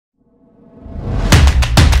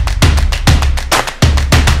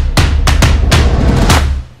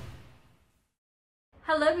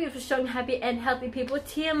Hello beautiful, strong, happy and healthy people.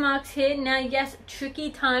 Tia Marks here. Now yes, tricky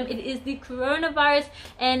time. It is the coronavirus,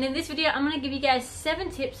 and in this video I'm going to give you guys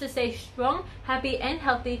 7 tips to stay strong, happy and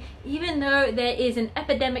healthy even though there is an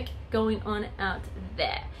epidemic going on out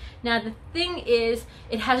there. Now the thing is,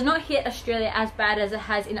 it has not hit Australia as bad as it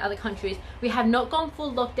has in other countries. We have not gone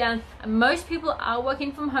full lockdown. Most people are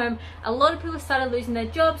working from home. A lot of people started losing their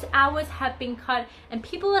jobs, hours have been cut, and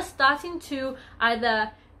people are starting to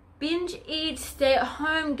either binge eat, stay at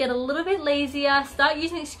home, get a little bit lazier, start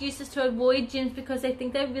using excuses to avoid gyms because they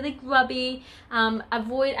think they're really grubby,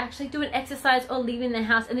 avoid actually doing exercise or leaving their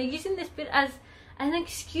house, and they're using this bit as an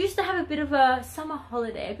excuse to have a bit of a summer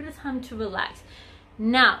holiday, a bit of time to relax.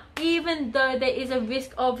 Now, even though there is a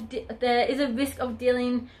risk of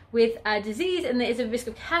dealing with a disease and there is a risk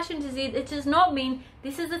of catching disease, it does not mean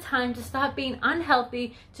this is the time to start being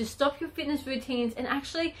unhealthy, to stop your fitness routines and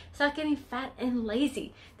actually start getting fat and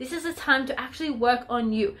lazy. This is the time to actually work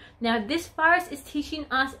on you. Now, this virus is teaching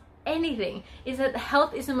us anything, is that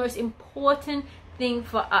health is the most important thing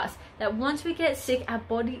for us. That once we get sick, our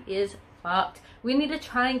body is fucked. We need to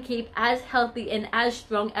try and keep as healthy and as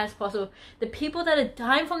strong as possible. The people that are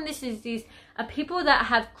dying from this disease are people that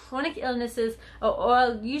have chronic illnesses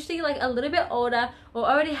or usually like a little bit older or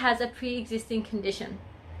already has a pre-existing condition.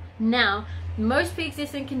 Now, most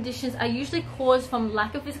pre-existing conditions are usually caused from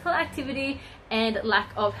lack of physical activity and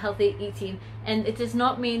lack of healthy eating, and it does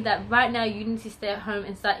not mean that right now you need to stay at home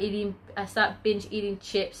and start binge eating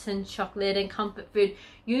chips and chocolate and comfort food.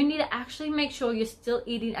 You need to actually make sure you're still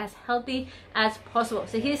eating as healthy as possible.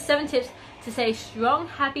 So here's 7 tips to stay strong,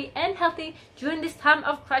 happy and healthy during this time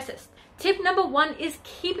of crisis. Tip number 1 is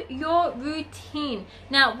keep your routine.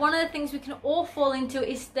 Now, one of the things we can all fall into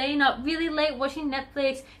is staying up really late watching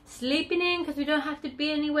Netflix, sleeping in because we don't have to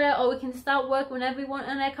be anywhere, or we can start work whenever we want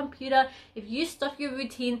on our computer. If you stop your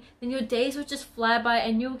routine, then your days will just fly by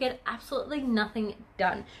and you'll get absolutely nothing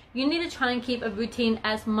done. You need to try and keep a routine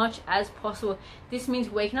as much as possible. This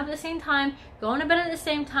means waking up at the same time, going to bed at the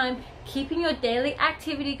same time, keeping your daily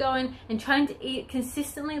activity going, and trying to eat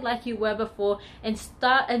consistently like you were before, and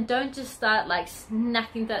don't just start like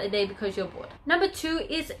snacking throughout the day because you're bored. Number 2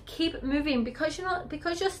 is keep moving. Because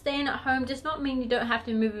you're staying at home does not mean you don't have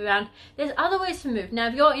to move around. There's other ways to move. Now,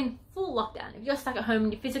 if you're in full lockdown, if you're stuck at home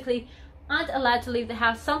and you physically aren't allowed to leave the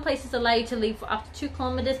house, some places allow you to leave for up to 2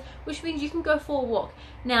 kilometers, which means you can go for a walk.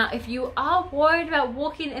 Now, if you are worried about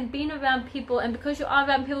walking and being around people, and because you are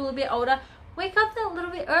around people a little bit older, wake up a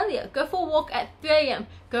little bit earlier. Go for a walk at 3 a.m.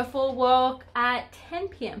 Go for a walk at 10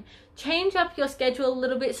 p.m. Change up your schedule a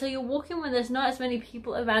little bit so you're walking when there's not as many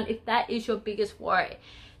people around, if that is your biggest worry.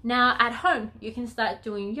 Now, at home, you can start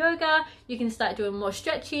doing yoga, you can start doing more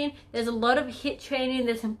stretching. There's a lot of HIIT training,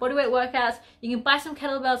 there's some bodyweight workouts, you can buy some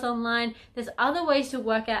kettlebells online. There's other ways to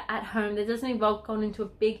work out at home that doesn't involve going into a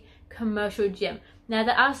big commercial gym. Now,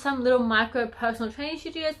 there are some little micro personal training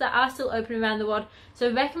studios that are still open around the world, so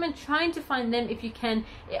I recommend trying to find them if you can.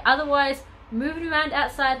 Otherwise, moving around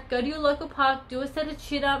outside, go to your local park, do a set of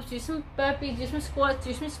chin-ups, do some burpees, do some squats,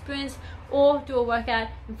 do some sprints, or do a workout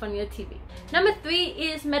in front of your TV. Number 3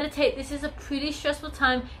 is meditate. This is a pretty stressful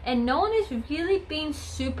time and no one is really being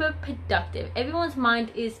super productive. Everyone's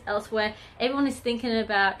mind is elsewhere. Everyone is thinking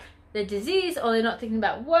about the disease, or they're not thinking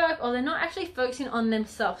about work, or they're not actually focusing on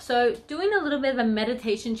themselves. So doing a little bit of a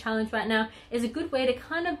meditation challenge right now is a good way to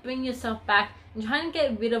kind of bring yourself back and try and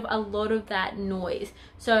get rid of a lot of that noise.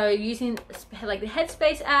 So using like the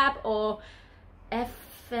Headspace app or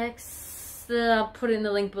FX, I'll put in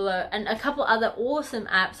the link below, and a couple other awesome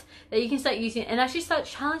apps that you can start using and actually start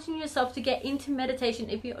challenging yourself to get into meditation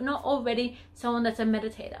if you're not already someone that's a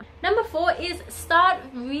meditator. Number 4 is start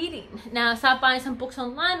reading. Now, start buying some books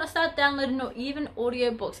online or start downloading or even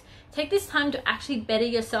audiobooks. Take this time to actually better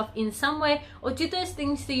yourself in some way, or do those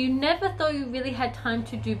things that you never thought you really had time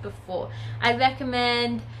to do before. I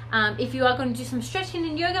recommend if you are going to do some stretching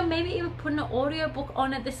and yoga, maybe even put an audiobook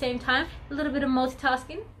on at the same time, a little bit of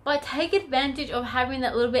multitasking. But take advantage of having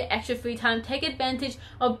that little bit extra free time. Take advantage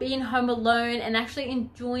of being home alone and actually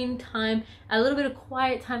enjoying time, a little bit of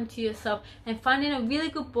quiet time to yourself, and finding a really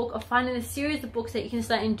good book or finding a series of books that you can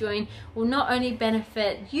start enjoying will not only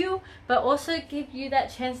benefit you, but also give you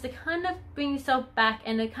that chance to kind of bring yourself back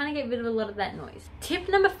and to kind of get rid of a lot of that noise. Tip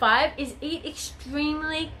number 5 is eat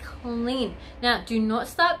extremely clean. Now, do not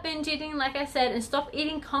start binge eating like I said, and stop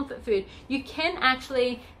eating comfort food. You can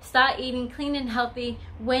actually start eating clean and healthy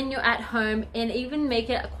when you're at home, and even make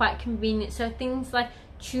it quite convenient. So things like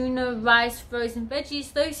tuna, rice, frozen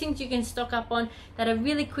veggies, those things you can stock up on that are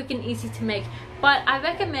really quick and easy to make. But I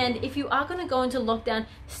recommend, if you are going to go into lockdown,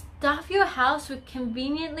 stuff your house with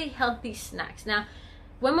conveniently healthy snacks. Now,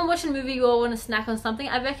 when we're watching a movie, you all want to snack on something.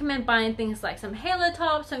 I recommend buying things like some Halo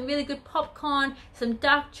Tops, some really good popcorn, some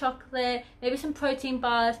dark chocolate, maybe some protein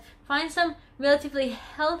bars. Find some relatively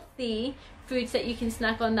healthy foods that you can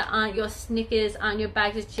snack on that aren't your Snickers, aren't your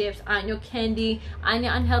bags of chips, aren't your candy, aren't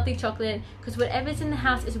your unhealthy chocolate, because whatever's in the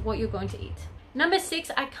house is what you're going to eat. Number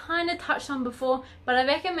 6, I kind of touched on before, but I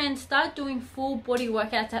recommend start doing full body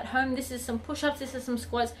workouts at home. This is some push-ups, this is some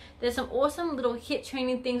squats. There's some awesome little HIIT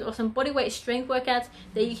training things or some body weight strength workouts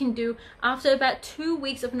that you can do. After about 2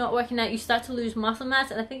 weeks of not working out, you start to lose muscle mass,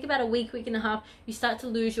 and I think about a week, week and a half, you start to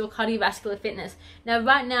lose your cardiovascular fitness. Now,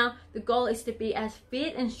 right now, the goal is to be as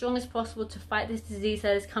fit and strong as possible to fight this disease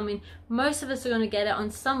that is coming. Most of us are going to get it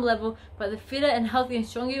on some level, but the fitter and healthier and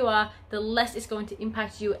stronger you are, the less it's going to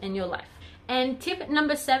impact you and your life. And tip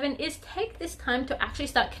number 7 is take this time to actually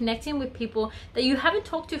start connecting with people that you haven't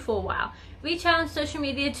talked to for a while. Reach out on social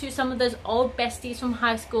media to some of those old besties from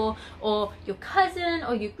high school, or your cousin,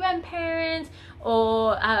 or your grandparents,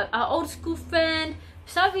 or our old school friend.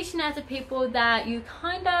 Start reaching out to people that you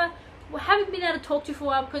kind of haven't been able to talk to for a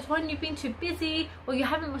while because one, you've been too busy, or you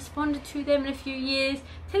haven't responded to them in a few years.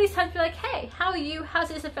 Take these times to be like, hey, how are you? How's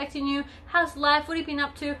this affecting you? How's life? What have you been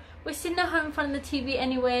up to? We're sitting at home in front of the TV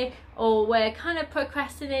anyway, or we're kind of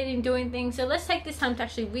procrastinating doing things. So let's take this time to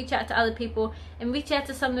actually reach out to other people and reach out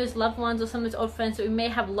to some of those loved ones or some of those old friends that we may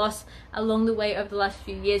have lost along the way over the last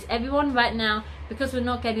few years. Everyone right now, because we're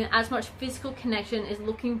not getting as much physical connection, is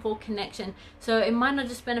looking for connection. So it might not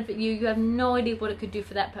just benefit you. You have no idea what it could do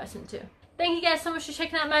for that person too. Thank you guys so much for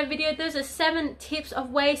checking out my video. Those are 7 tips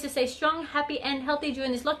of ways to stay strong, happy, and healthy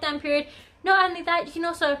during this lockdown period. Not only that, you can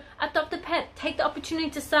also adopt a pet. Take the opportunity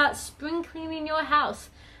to start spring cleaning your house.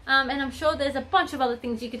 And I'm sure there's a bunch of other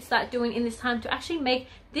things you could start doing in this time to actually make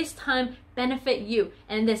this time benefit you.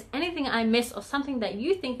 And if there's anything I missed or something that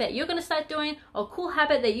you think that you're going to start doing, or a cool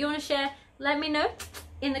habit that you want to share, let me know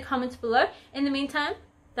in the comments below. In the meantime,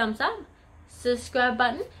 thumbs up, subscribe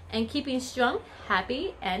button, and keeping strong,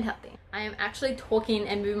 happy, and healthy. I am actually talking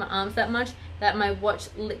and moving my arms that much that my watch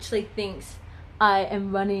literally thinks I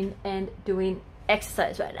am running and doing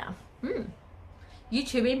exercise right now.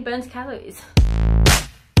 YouTubing burns calories.